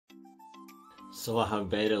So I have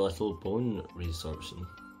very little bone resorption.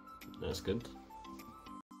 That's good.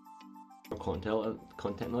 For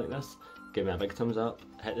content like this, give me a big thumbs up,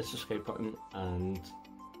 hit the subscribe button and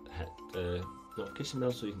hit the notification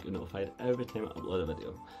bell so you can get notified every time I upload a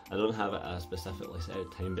video. I don't have it a specifically set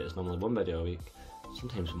time, but it's normally one video a week,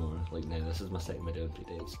 sometimes more. Like now, this is my second video in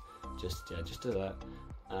 3 days. Just do that,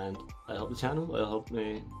 and it'll help the channel. It'll help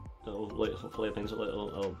me. Hopefully eventually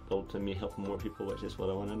it'll build to me helping more people, which is what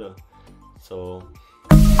I want to do. So.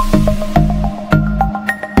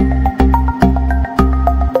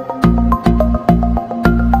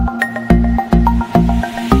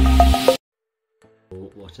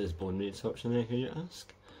 What is bone resorption, I hear you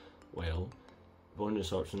ask? Well, bone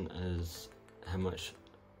resorption is how much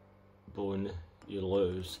bone you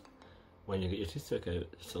lose when you get your teeth took out.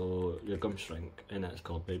 So your gums shrink, and that's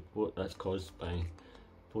caused by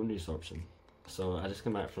bone resorption. So I just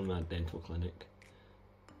came back from a dental clinic.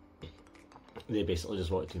 They basically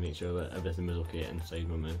just wanted to make sure that everything was okay inside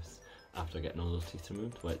my mouth after getting all those teeth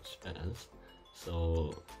removed, which it is.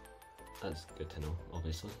 So that's good to know,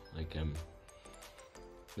 obviously. Like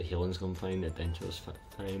the healing's gone fine, the dentures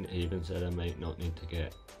fine. He even said I might not need to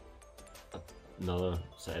get another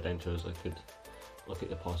set of dentures. I could look at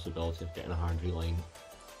the possibility of getting a hard reline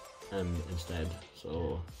instead.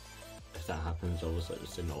 So if that happens, obviously it would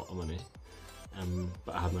save a lot of money.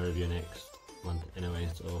 But I have my review next month anyway,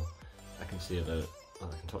 so I can see about, I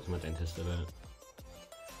can talk to my dentist about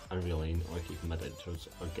a reline or keeping my dentures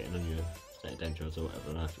or getting a new set of dentures or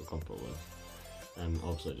whatever I feel comfortable with.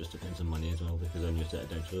 Obviously it just depends on money as well, because a new set of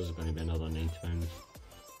dentures is going to be another £90,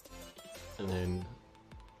 and then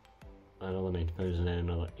another £90 and then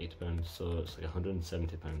another £80, so it's like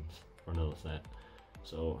 £170 for another set.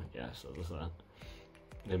 So yeah, so there's that.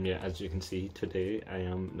 Yeah, as you can see today I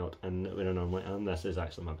am not in where I normally am. This is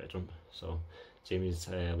actually my bedroom, so Jamie's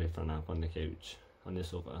away for a nap on the couch on the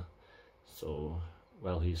sofa, so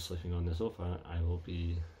while he's sleeping on the sofa I will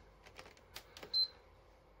be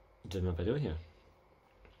doing my video here.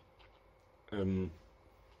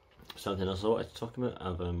 Something else I wanted to talk about,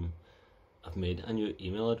 I've made a new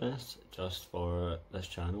email address just for this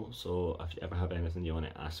channel, so if you ever have anything you want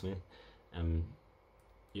to ask me,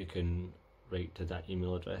 you can write to that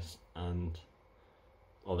email address and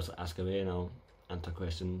obviously ask away, and I'll answer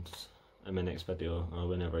questions in my next video or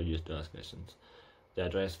whenever I used to ask questions. The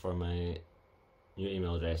address for my new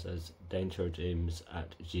email address is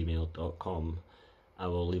denturejames@gmail.com. I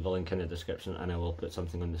will leave a link in the description, and I will put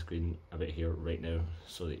something on the screen about here right now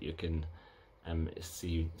so that you can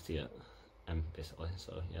see it basically.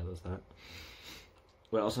 So yeah, there's that.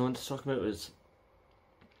 What else I wanted to talk about was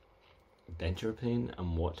denture pain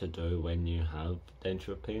and what to do when you have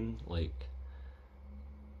denture pain. Like,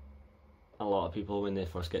 a lot of people when they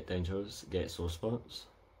first get dentures get sore spots,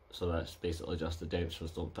 so that's basically just the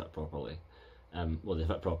dentures don't fit properly. Well, they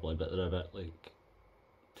fit properly, but they're a bit like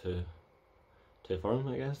too firm,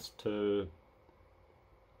 I guess, to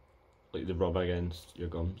like they rub against your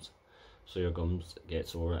gums, so your gums get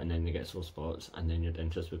sore and then they get sore spots, and then your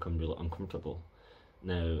dentures become really uncomfortable.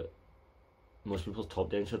 Now, most people's top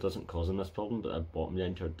denture doesn't cause them this problem, but a bottom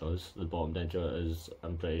denture does. The bottom denture is,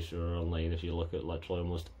 I'm pretty sure online, if you look at literally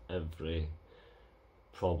almost every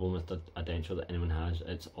problem with a denture that anyone has,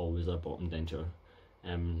 it's always their bottom denture.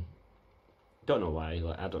 Don't know why,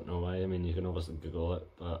 like I don't know why. I mean, you can obviously Google it,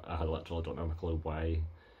 but I literally don't have a clue why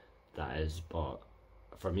that is. But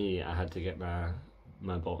for me, I had to get my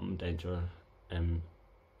bottom denture, I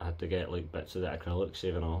had to get like bits of the acrylic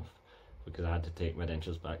shaven off, because I had to take my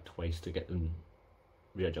dentures back twice to get them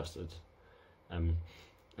readjusted. I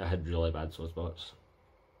had really bad sore spots,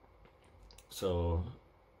 so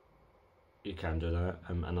you can do that.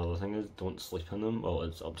 Another thing is, don't sleep on them. Well,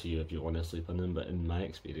 it's up to you if you want to sleep on them, but in my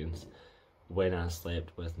experience, when I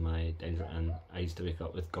slept with my denture in, I used to wake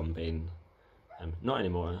up with gum pain. Not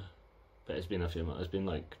anymore, but it's been a few months. It's been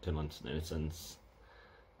like 2 months now since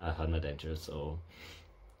I've had my denture, so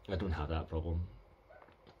I don't have that problem.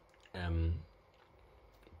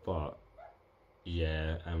 But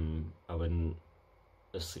yeah, I wouldn't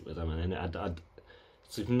sleep with them, and I'd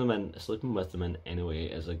sleeping with them in anyway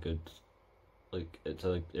is a good, like it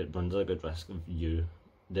runs a good risk of you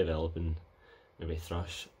developing maybe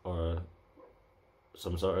thrush or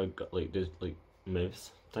some sort of like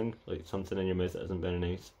mouth thing, like something in your mouth that isn't very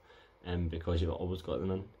nice, because you've always got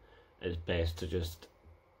them in. It's best to just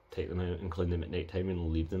take them out and clean them at night time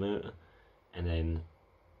and leave them out, and then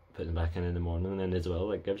put them back in the morning. And as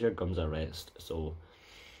well, it gives your gums a rest. So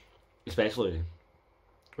especially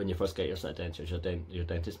when you first get your set of dentures, your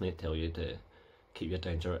dentist might tell you to keep your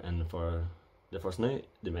denture in for the first night.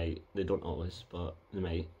 They don't always, but they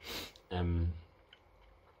might.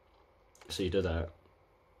 So you do that,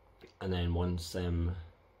 and then once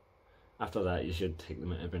after that, you should take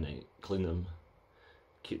them out every night, clean them,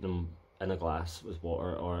 keep them in a glass with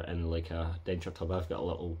water or in like a denture tub. I've got a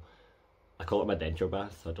little, I call it my denture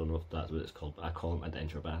bath. I don't know if that's what it's called, but I call it my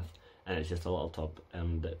denture bath, and it's just a little tub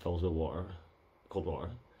that fills with water, cold water.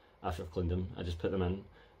 After I've cleaned them, I just put them in,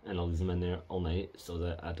 and I'll leave them in there all night so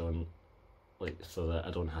that I don't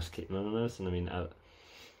have to keep them in my mouth. And I mean,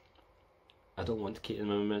 I don't want to keep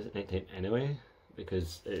them in my mouth at night time anyway,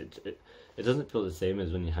 because it doesn't feel the same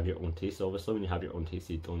as when you have your own teeth. Obviously, when you have your own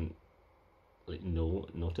teeth, you don't like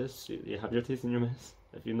notice you have your teeth in your mouth.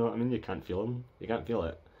 If you know what I mean, you can't feel them. You can't feel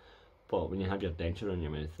it. But when you have your denture in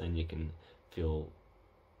your mouth, then you can feel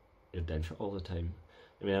your denture all the time.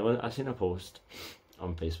 I mean, I seen a post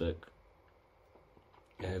on Facebook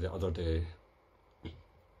the other day,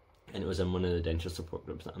 and it was in one of the denture support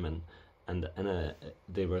groups that I'm in, and in it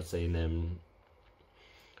they were saying,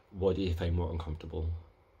 what do you find more uncomfortable,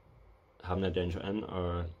 having a denture in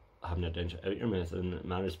or having a denture out your mouth? And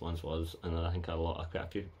my response was, and I think quite a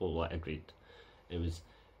few people agreed, it was,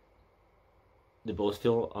 they both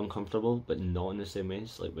feel uncomfortable but not in the same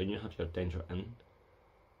ways. Like when you have your denture in,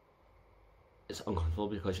 it's uncomfortable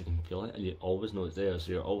because you can feel it and you always know it's there,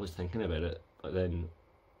 so you're always thinking about it. But then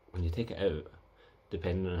when you take it out,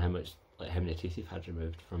 depending on how many teeth you've had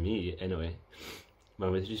removed, for me anyway, my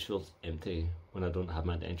mouth just feels empty when I don't have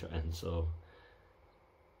my denture in. So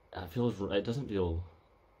it doesn't feel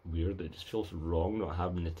weird, it just feels wrong not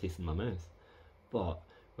having the teeth in my mouth. But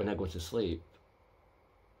when I go to sleep,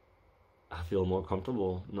 I feel more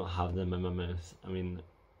comfortable not having them in my mouth. I mean,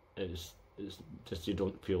 it's just you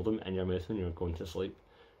don't feel them in your mouth when you're going to sleep,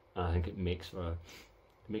 and I think it makes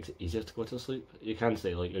it easier to go to sleep. You can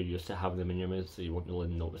say like you're used to having them in your mouth, so you won't really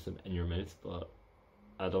notice them in your mouth, but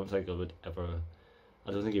I don't think you would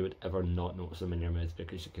ever not notice them in your mouth,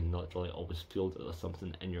 because you can naturally always feel that there's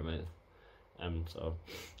something in your mouth. So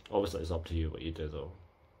obviously it's up to you what you do though.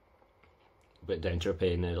 But denture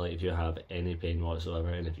pain, like if you have any pain whatsoever,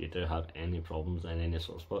 and if you do have any problems in any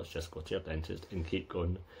sore spots, just go to your dentist and keep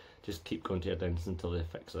going. Just keep going to your dentist until they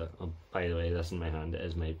fix it. Oh, by the way, this in my hand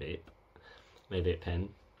is my vape pen.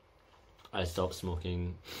 I stopped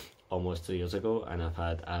smoking almost 2 years ago, and I've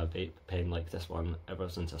had a vape pen like this one ever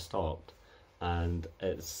since I stopped. And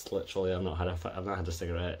it's literally, I've not had a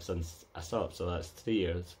cigarette since I stopped, so that's 3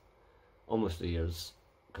 years, almost 3 years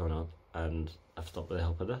coming up, and I've stopped with the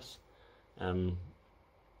help of this.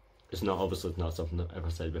 It's not something I've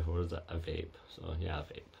ever said before, is a vape. So yeah, a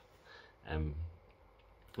vape. I'm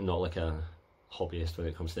not like a hobbyist when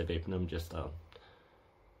it comes to vaping. I'm just I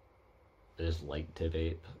just like to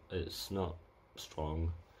vape. It's not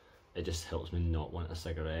strong. It just helps me not want a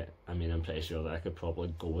cigarette. I mean, I'm pretty sure that I could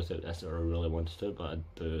probably go without this if I really wanted to, but I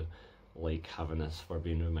do like having this for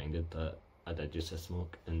being reminded that I did used to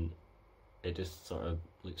smoke, and it just sort of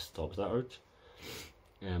like stops that urge.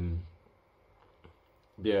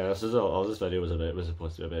 Yeah, this is all this video was about. Was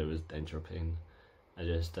supposed to be about was denture pain. I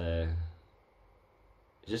just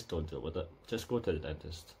don't deal with it. Just go to the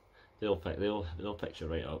dentist. They'll fix you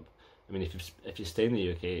right up. I mean, if you stay in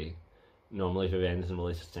the UK, normally if you have anything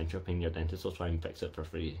related to denture pain, your dentist will try and fix it for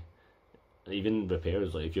free. Even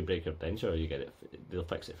repairs, like if you break your denture, you get it. They'll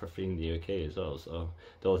fix it for free in the UK as well. So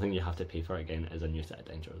the only thing you have to pay for again is a new set of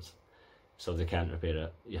dentures. So if they can't repair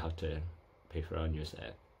it, you have to pay for a new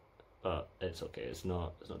set. But it's okay. It's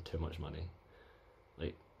not too much money.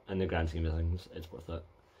 Like in the grand scheme of things, it's worth it.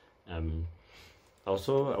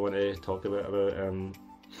 Also, I want to talk about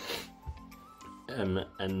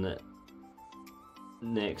in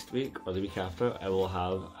next week or the week after, I will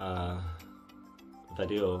have a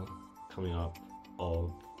video coming up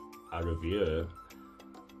of a review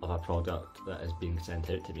of a product that is being sent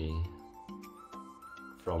out to me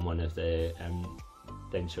from one of the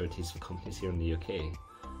denture adhesive companies here in the UK.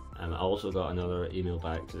 I also got another email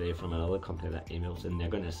back today from another company that emails, and they're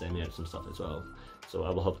going to send me out some stuff as well. So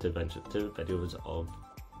I will have two videos of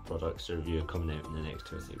products to review coming out in the next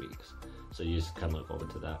 2 or 3 weeks. So you just can look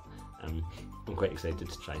forward to that. I'm quite excited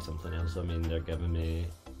to try something else. I mean, they're giving me,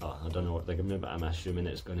 I don't know what they're giving me, but I'm assuming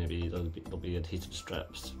it's going to be, there'll be adhesive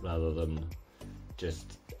strips rather than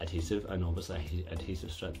just adhesive. And obviously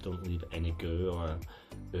adhesive strips don't leave any goo or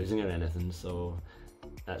oozing or anything, so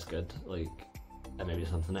that's good. Like, it may be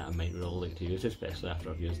something that I might really like to use, especially after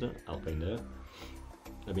I've used it. I'll find out.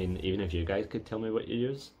 I mean, even if you guys could tell me what you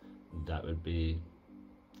use, that would be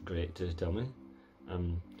great to tell me.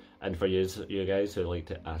 And for you guys who like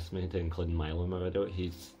to ask me to include Milo in my video,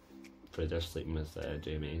 he's through there sleeping with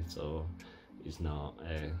Jamie, so he's not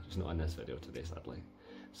in this video today, sadly.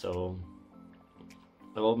 So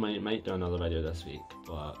I might do another video this week,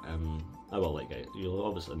 but I will let you guys. You'll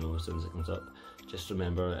obviously know as soon as it comes up. Just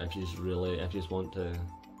remember, if you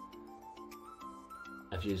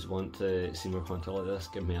want to see more content like this,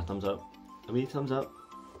 give me a thumbs up, a wee thumbs up,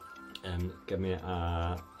 and give me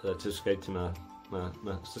subscribe to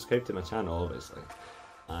my channel, obviously,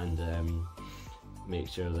 and make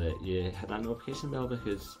sure that you hit that notification bell,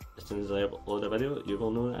 because as soon as I upload a video, you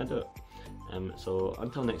will know that I do it. So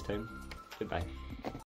until next time, goodbye.